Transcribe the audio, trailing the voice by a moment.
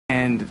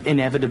And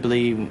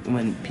inevitably,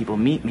 when people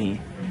meet me,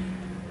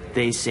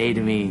 they say to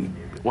me,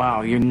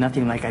 wow, you're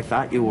nothing like I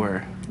thought you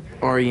were.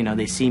 Or, you know,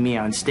 they see me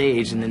on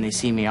stage and then they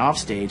see me off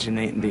stage and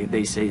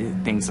they say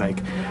things like,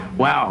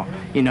 wow,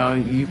 you know,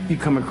 you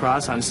come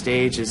across on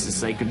stage as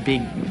this like a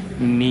big,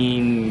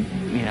 mean,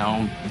 you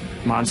know,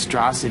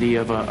 monstrosity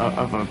of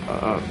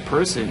a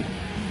person.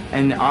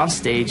 And off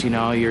stage, you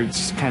know, you're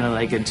just kind of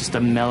like just a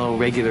mellow,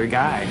 regular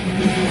guy.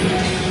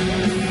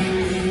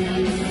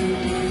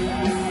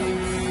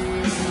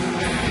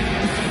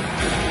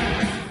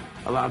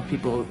 A lot of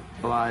people,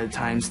 a lot of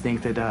times,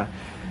 think that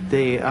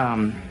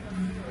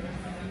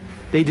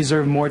they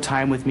deserve more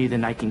time with me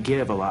than I can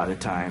give a lot of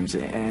times.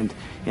 And,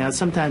 you know,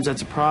 sometimes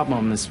that's a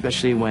problem,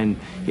 especially when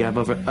you have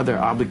other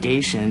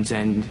obligations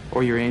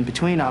or you're in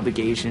between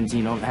obligations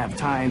and you don't have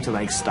time to,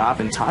 like, stop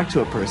and talk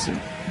to a person.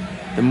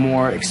 The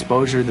more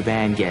exposure the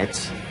band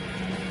gets,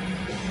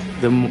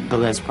 the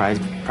less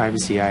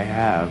privacy I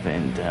have.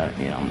 And,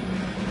 you know,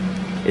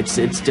 it's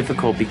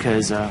difficult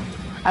because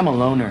I'm a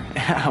loner.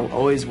 I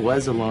always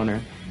was a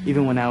loner.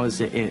 Even when I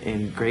was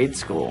in grade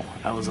school,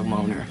 I was a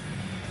loner.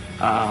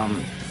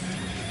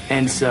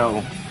 And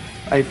so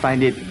I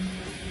find it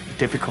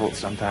difficult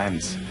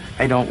sometimes.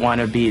 I don't want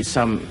to be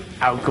some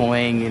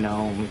outgoing, you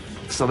know,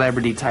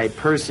 celebrity type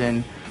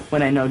person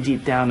when I know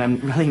deep down I'm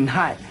really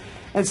not.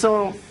 And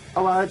so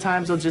a lot of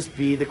times I'll just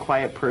be the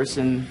quiet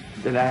person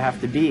that I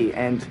have to be.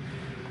 And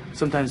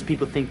sometimes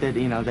people think that,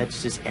 you know,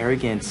 that's just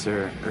arrogance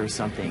or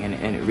something,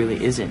 and it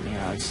really isn't. You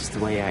know, it's just the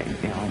way I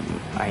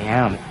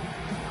am.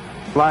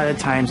 A lot of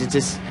times it's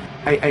just,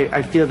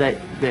 I feel that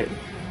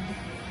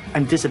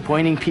I'm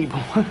disappointing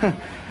people.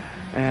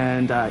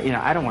 And, you know,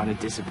 I don't want to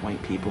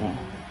disappoint people.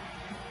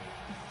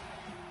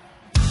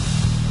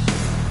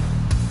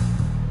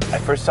 I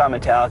first saw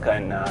Metallica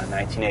in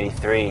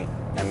 1983.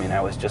 I mean,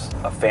 I was just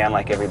a fan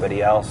like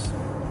everybody else.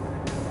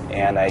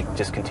 And I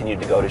just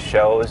continued to go to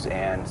shows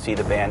and see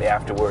the band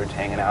afterwards,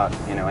 hanging out,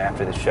 you know,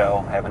 after the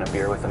show, having a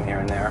beer with them here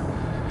and there.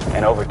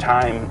 And over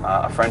time,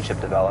 a friendship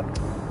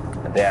developed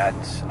that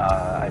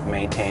I've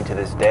maintained to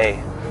this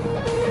day.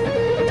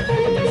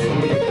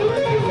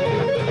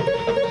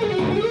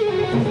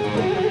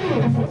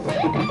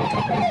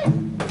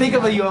 Think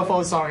of a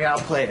UFO song and I'll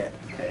play it.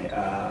 Okay,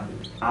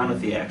 On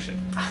With the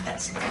Action. Ah,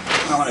 that's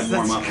I want to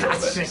warm up a little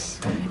bit.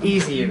 just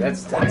easy. That's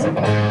Is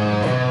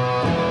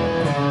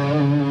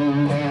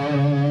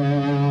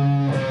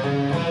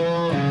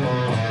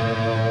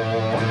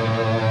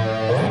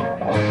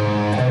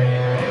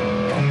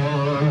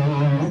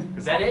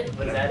that it?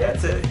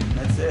 That's it.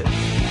 That's it.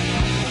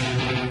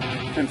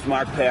 I'm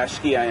Mark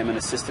Paschke. I am an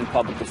assistant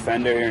public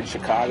defender here in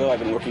Chicago. I've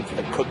been working for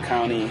the Cook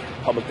County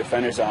Public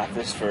Defender's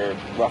Office for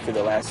roughly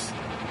the last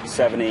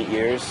 7-8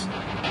 years.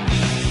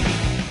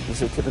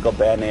 This is a typical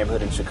bad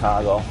neighborhood in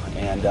Chicago,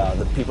 and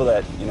the people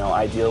that, you know,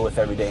 I deal with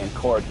every day in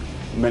court,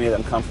 many of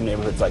them come from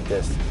neighborhoods like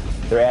this.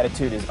 Their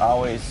attitude is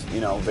always,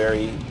 you know,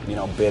 very, you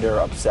know, bitter,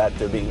 upset.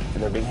 They're being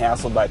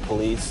hassled by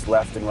police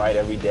left and right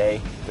every day.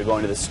 They're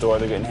going to the store,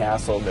 they're getting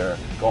hassled. They're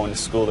going to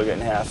school, they're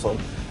getting hassled.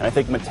 And I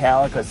think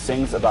Metallica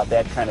sings about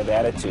that kind of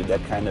attitude,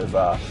 that kind of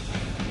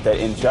that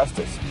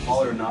injustice.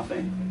 All or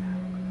nothing.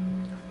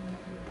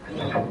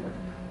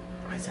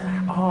 What's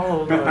that?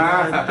 All or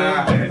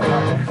nothing.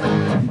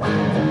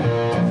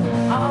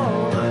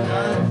 All or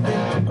nothing.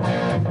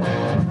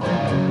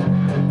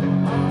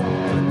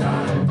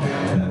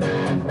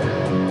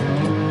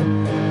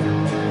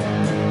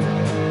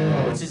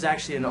 Which is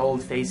actually an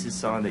Old Faces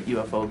song that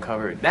UFO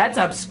covered. That's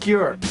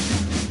obscure.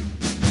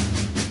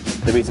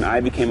 The reason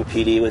I became a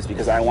PD was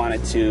because I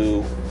wanted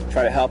to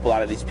try to help a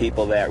lot of these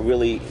people that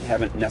really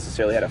haven't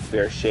necessarily had a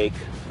fair shake.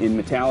 In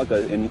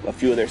Metallica, in a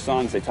few of their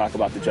songs, they talk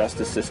about the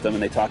justice system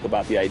and they talk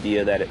about the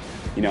idea that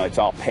you know, it's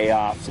all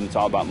payoffs and it's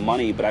all about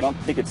money, but I don't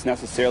think it's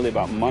necessarily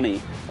about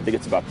money. I think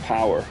it's about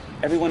power.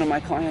 Every one of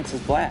my clients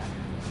is black.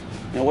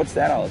 You know, what's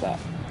that all about?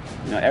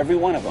 You know, every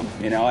one of them,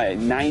 you know,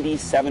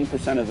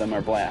 97% of them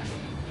are black.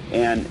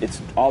 And it's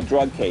all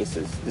drug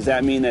cases. Does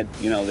that mean that,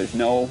 you know, there's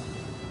no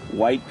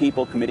white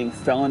people committing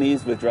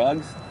felonies with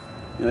drugs?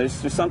 You know,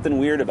 there's something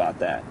weird about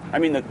that. I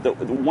mean, the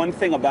one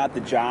thing about the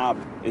job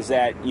is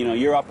that, you know,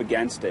 you're up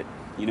against it.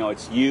 You know,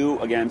 it's you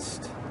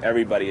against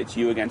everybody. It's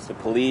you against the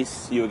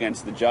police, you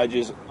against the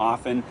judges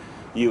often,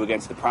 you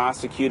against the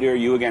prosecutor,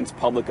 you against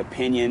public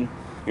opinion.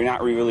 You're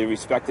not really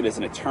respected as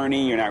an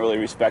attorney. You're not really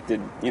respected,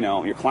 you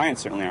know, your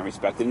clients certainly aren't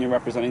respected, and you're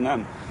representing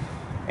them.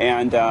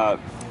 And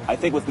I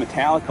think with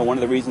Metallica, one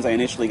of the reasons I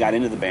initially got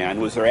into the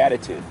band was their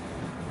attitude.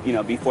 You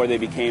know, before they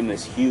became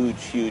this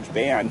huge, huge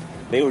band,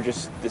 they were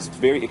just this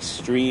very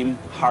extreme,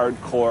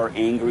 hardcore,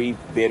 angry,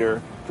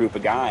 bitter group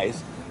of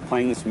guys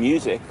playing this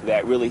music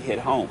that really hit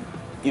home.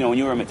 You know, when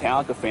you were a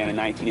Metallica fan in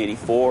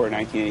 1984 or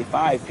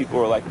 1985, people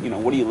were like, you know,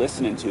 what are you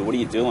listening to? What are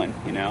you doing?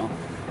 You know?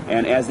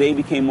 And as they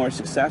became more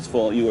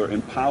successful, you were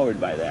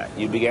empowered by that.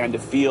 You began to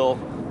feel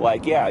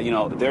like, yeah, you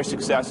know, their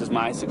success is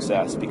my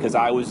success because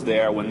I was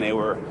there when they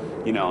were,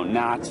 you know,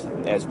 not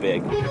as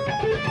big.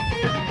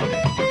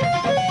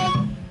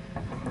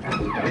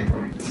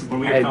 We're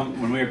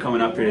when we were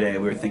coming up here today,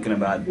 we were thinking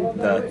about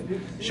the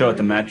show at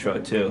the Metro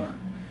too,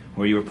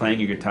 where you were playing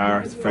your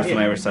guitar. It's the first time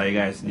I ever saw you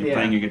guys. And you're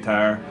playing your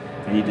guitar,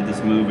 and you did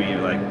this move where you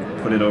like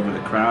put it over the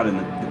crowd, and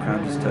the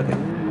crowd just took it.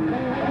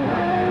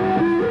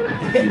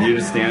 And you're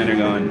just standing there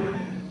going.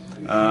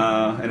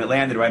 And it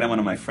landed right on one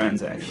of my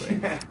friends,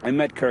 actually. I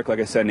met Kirk, like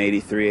I said, in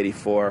 '83,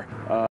 '84.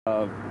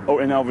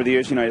 And over the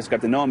years, I just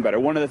got to know him better.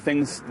 One of the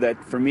things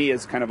that, for me,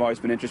 has kind of always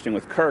been interesting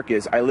with Kirk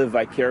is I live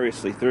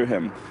vicariously through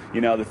him.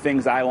 The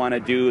things I want to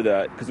do,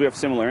 because we have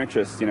similar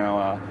interests,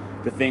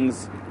 the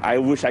things I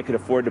wish I could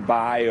afford to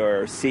buy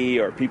or see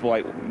or people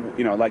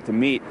like to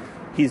meet,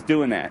 he's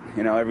doing that,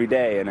 every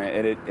day. And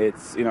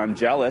it's I'm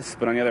jealous,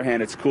 but on the other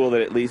hand, it's cool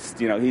that at least,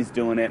 he's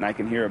doing it and I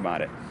can hear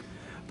about it.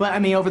 But I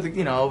mean, over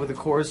the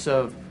course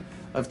of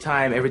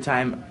time, every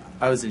time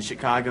I was in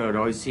Chicago, I'd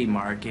always see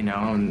Mark,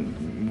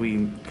 and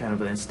we kind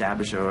of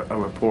established a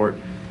rapport,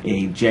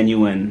 a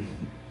genuine,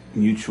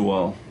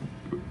 mutual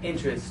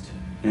interest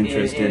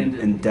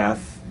in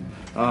death.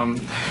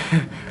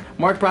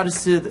 Mark brought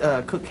us to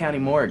the Cook County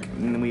morgue,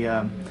 and we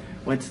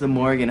went to the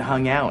morgue and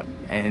hung out,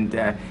 and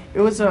it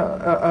was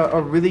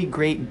a really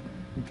great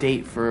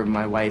date for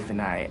my wife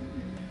and I.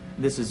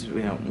 This is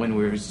when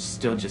we were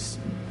still just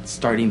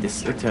starting to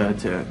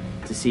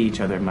see each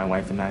other, my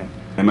wife and I.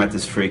 I met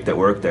this freak that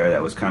worked there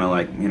that was kind of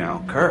like,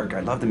 Kirk,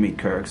 I'd love to meet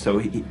Kirk. So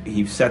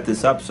he set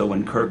this up so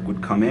when Kirk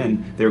would come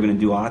in, they were going to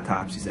do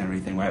autopsies and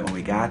everything right when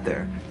we got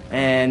there.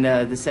 And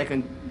the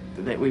second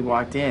that we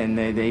walked in,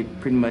 they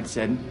pretty much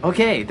said,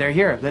 okay, they're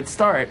here, let's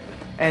start.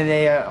 And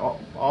they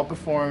all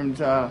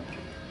performed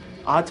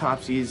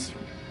autopsies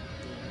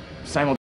simultaneously.